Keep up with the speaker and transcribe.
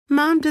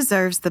Mom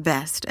deserves the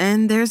best,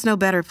 and there's no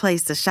better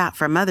place to shop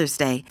for Mother's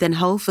Day than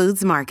Whole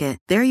Foods Market.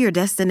 They're your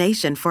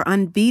destination for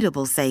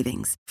unbeatable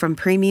savings, from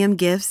premium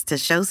gifts to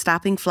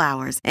show-stopping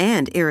flowers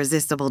and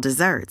irresistible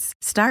desserts.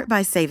 Start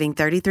by saving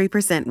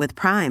 33% with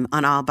Prime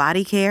on all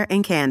body care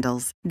and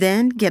candles.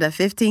 Then get a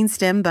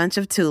 15-stem bunch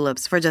of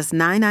tulips for just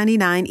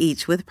 $9.99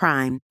 each with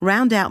Prime.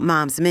 Round out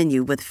Mom's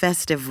menu with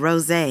festive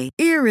rosé,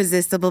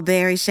 irresistible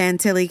berry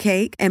chantilly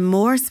cake, and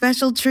more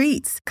special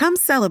treats. Come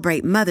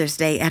celebrate Mother's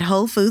Day at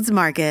Whole Foods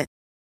Market.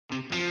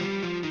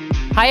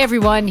 Hi,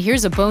 everyone.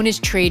 Here's a bonus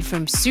trade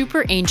from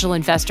super angel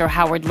investor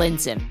Howard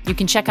Lindzen. You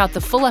can check out the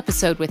full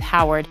episode with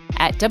Howard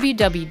at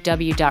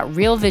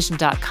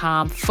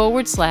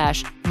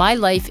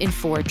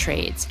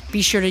www.realvision.com/mylifein4trades.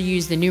 Be sure to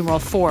use the numeral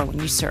 4 when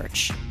you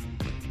search.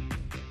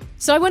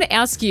 So I want to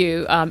ask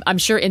you, I'm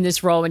sure in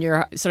this role when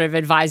you're sort of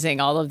advising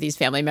all of these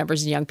family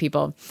members and young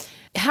people,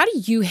 how do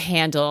you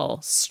handle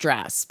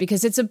stress?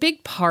 Because it's a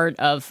big part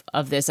of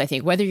this, I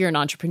think, whether you're an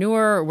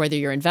entrepreneur or whether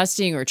you're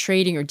investing or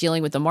trading or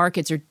dealing with the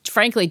markets or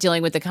frankly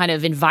dealing with the kind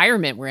of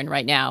environment we're in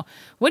right now.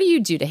 What do you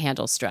do to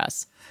handle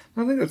stress?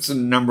 I think that's the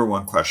number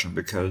one question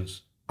because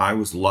I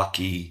was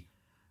lucky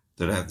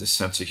that I have this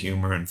sense of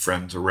humor and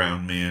friends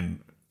around me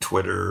and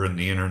Twitter and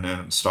the internet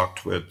and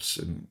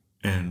StockTwits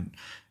and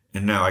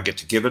now I get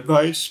to give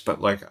advice,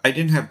 but like I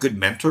didn't have good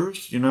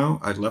mentors,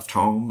 I left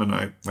home and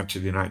I went to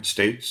the United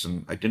States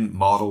and I didn't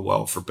model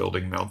well for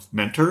building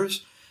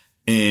mentors.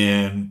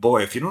 And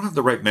boy, if you don't have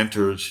the right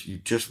mentors, you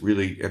just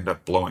really end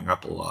up blowing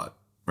up a lot,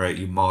 right?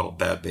 You model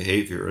bad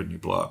behavior and you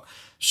blow up.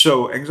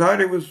 So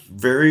anxiety was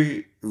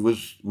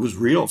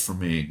real for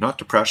me, not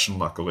depression,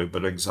 luckily,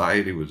 but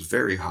anxiety was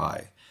very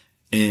high.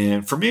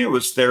 And for me, it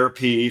was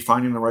therapy,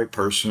 finding the right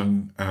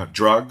person.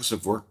 Drugs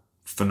have worked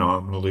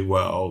phenomenally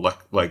well.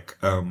 Like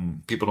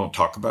people don't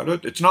talk about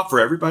it. It's not for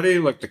everybody,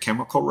 like the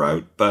chemical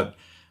route, but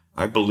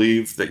I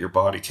believe that your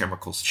body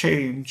chemicals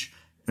change,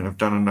 and I've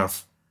done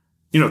enough.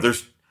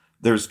 There's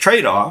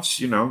trade-offs.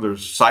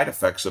 There's side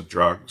effects of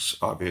drugs,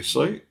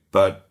 obviously,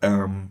 but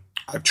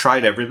I've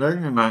tried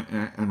everything,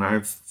 and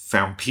I've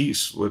found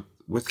peace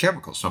with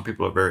chemicals. Some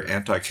people are very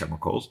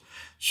anti-chemicals.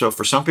 So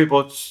for some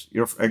people, it's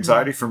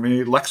anxiety. For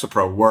me,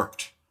 Lexapro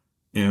worked.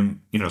 And,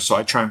 so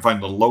I try and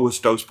find the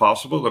lowest dose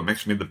possible that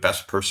makes me the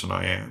best person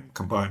I am,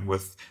 combined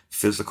with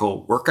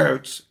physical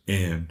workouts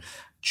and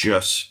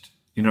just,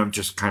 I'm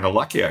just kind of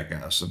lucky, I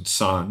guess, and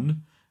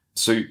sun.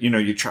 So,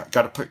 you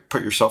got to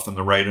put yourself in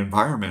the right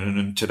environment. And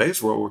in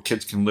today's world where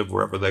kids can live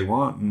wherever they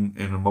want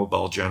in a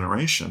mobile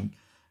generation,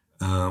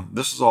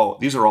 these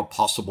are all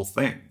possible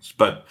things.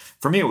 But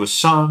for me, it was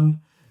sun,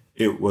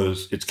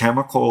 it's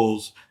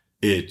chemicals,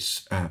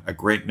 it's a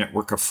great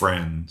network of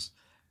friends.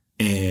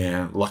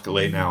 And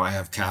luckily now I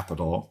have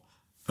capital,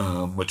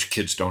 which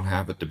kids don't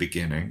have at the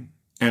beginning.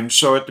 And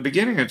so at the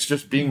beginning, it's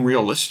just being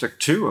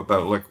realistic too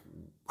about like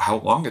how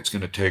long it's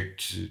going to take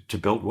to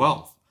build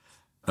wealth,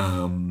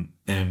 and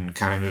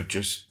kind of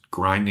just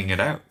grinding it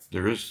out.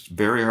 It's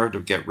very hard to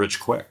get rich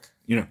quick.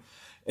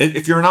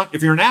 If you're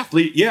an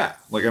athlete, yeah,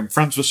 like I'm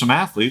friends with some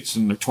athletes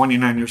and they're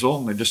 29 years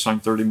old and they just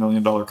signed $30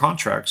 million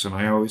contracts. And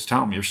I always tell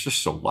them, you're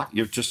just so lucky.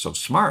 You're just so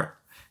smart.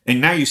 And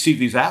now you see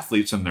these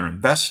athletes and they're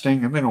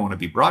investing and they don't want to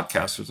be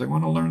broadcasters. They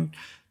want to learn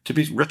to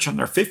be rich in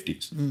their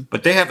 50s.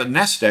 But they have a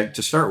nest egg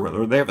to start with,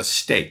 or they have a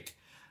stake.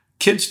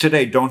 Kids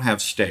today don't have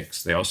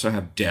stakes. They also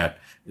have debt.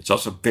 It's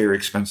also very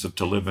expensive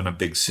to live in a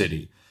big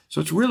city.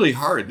 So it's really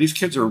hard. These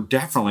kids are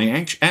definitely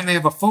anxious. And they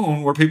have a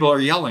phone where people are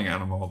yelling at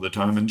them all the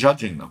time and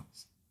judging them.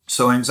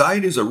 So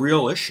anxiety is a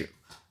real issue.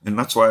 And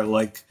that's why I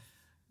like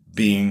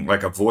being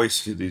like a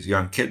voice to these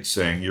young kids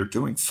saying, you're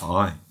doing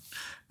fine.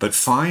 But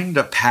find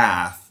a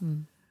path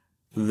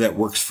that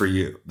works for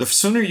you. The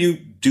sooner you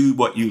do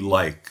what you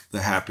like,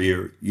 the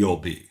happier you'll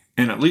be.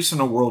 And at least in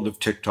a world of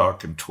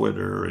TikTok and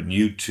Twitter and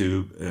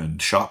YouTube and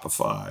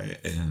Shopify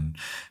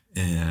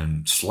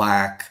and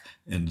Slack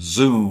and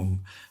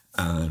Zoom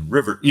and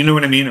River, you know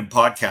what I mean? And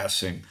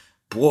podcasting,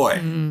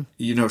 boy,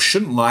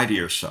 shouldn't lie to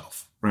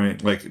yourself,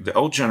 right? Like the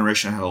old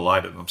generation had to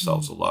lie to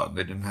themselves a lot.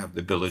 They didn't have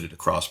the ability to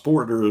cross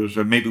borders,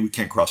 or maybe we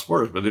can't cross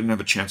borders, but they didn't have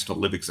a chance to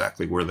live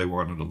exactly where they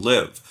wanted to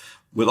live.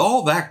 With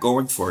all that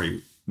going for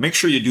you, make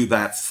sure you do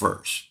that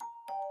first.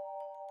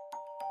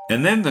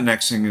 And then the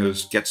next thing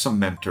is get some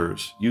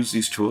mentors. Use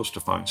these tools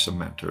to find some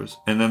mentors.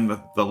 And then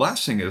the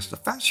last thing is the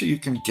faster you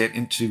can get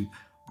into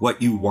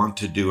what you want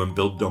to do and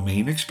build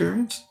domain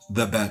experience,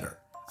 the better.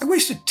 I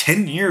wasted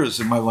 10 years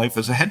in my life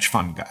as a hedge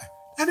fund guy.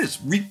 That is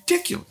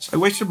ridiculous. I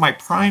wasted my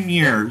prime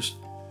years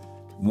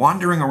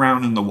wandering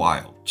around in the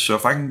wild. So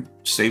if I can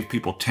save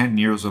people 10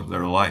 years of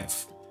their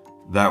life,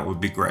 that would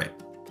be great.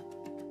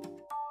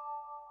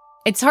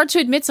 It's hard to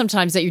admit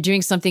sometimes that you're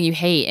doing something you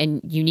hate and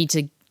you need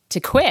to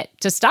quit,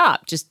 to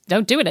stop. Just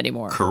don't do it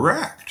anymore.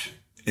 Correct.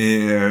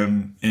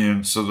 And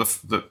so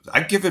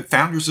I give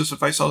founders this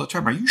advice all the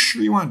time. Are you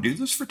sure you want to do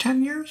this for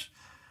 10 years?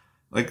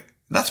 Like,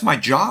 that's my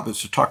job, is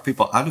to talk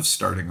people out of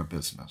starting a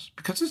business,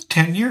 because it's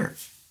 10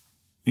 years,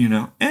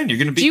 and you're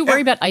going to be. Do you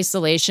worry about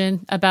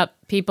isolation, about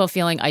people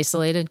feeling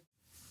isolated?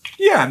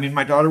 Yeah, I mean,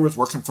 my daughter was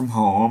working from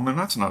home, and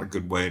that's not a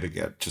good way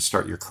to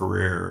start your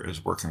career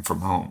is working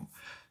from home.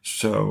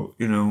 So,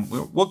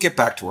 we'll get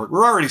back to work.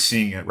 We're already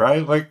seeing it,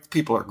 right? Like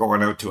people are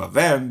going out to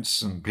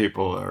events and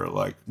people are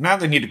like, now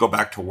they need to go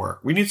back to work.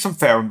 We need some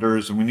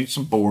founders and we need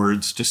some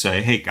boards to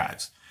say, hey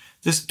guys,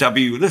 this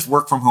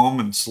work from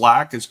home and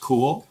Slack is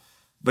cool,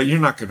 but we're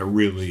not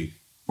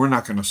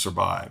going to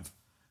survive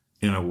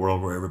in a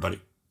world where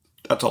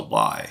that's a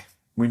lie.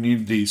 We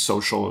need the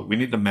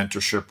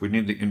mentorship. We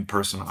need the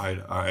in-person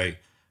eye-to-eye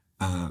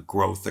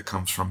growth that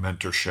comes from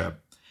mentorship.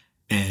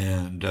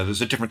 And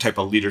there's a different type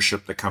of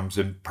leadership that comes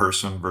in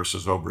person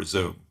versus over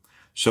Zoom.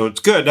 So it's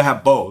good to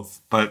have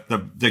both, but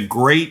the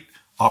great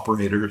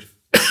operators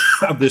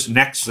of this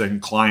next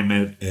thing,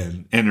 climate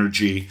and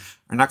energy,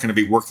 are not going to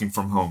be working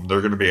from home.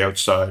 They're going to be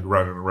outside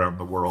running around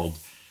the world,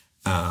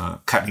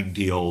 cutting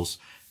deals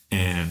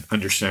and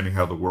understanding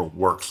how the world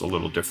works a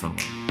little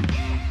differently.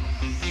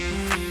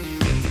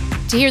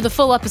 To hear the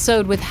full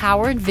episode with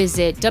Howard,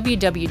 visit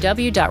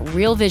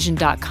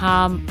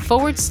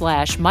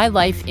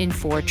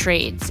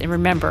www.realvision.com/mylifein4trades. And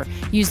remember,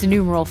 use the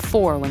numeral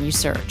 4 when you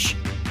search.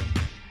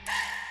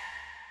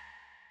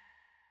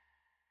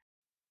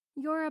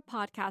 You're a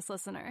podcast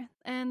listener,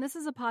 and this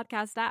is a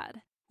podcast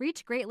ad.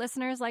 Reach great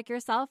listeners like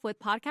yourself with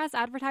podcast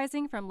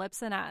advertising from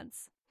Libsyn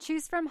Ads.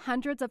 Choose from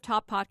hundreds of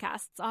top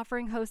podcasts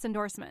offering host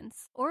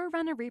endorsements, or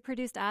run a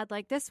reproduced ad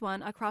like this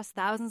one across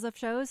thousands of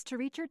shows to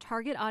reach your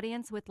target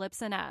audience with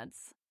Libsyn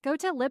Ads. Go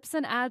to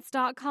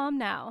libsynads.com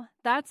now.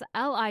 That's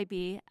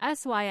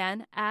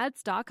LIBSYN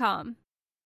ads.com.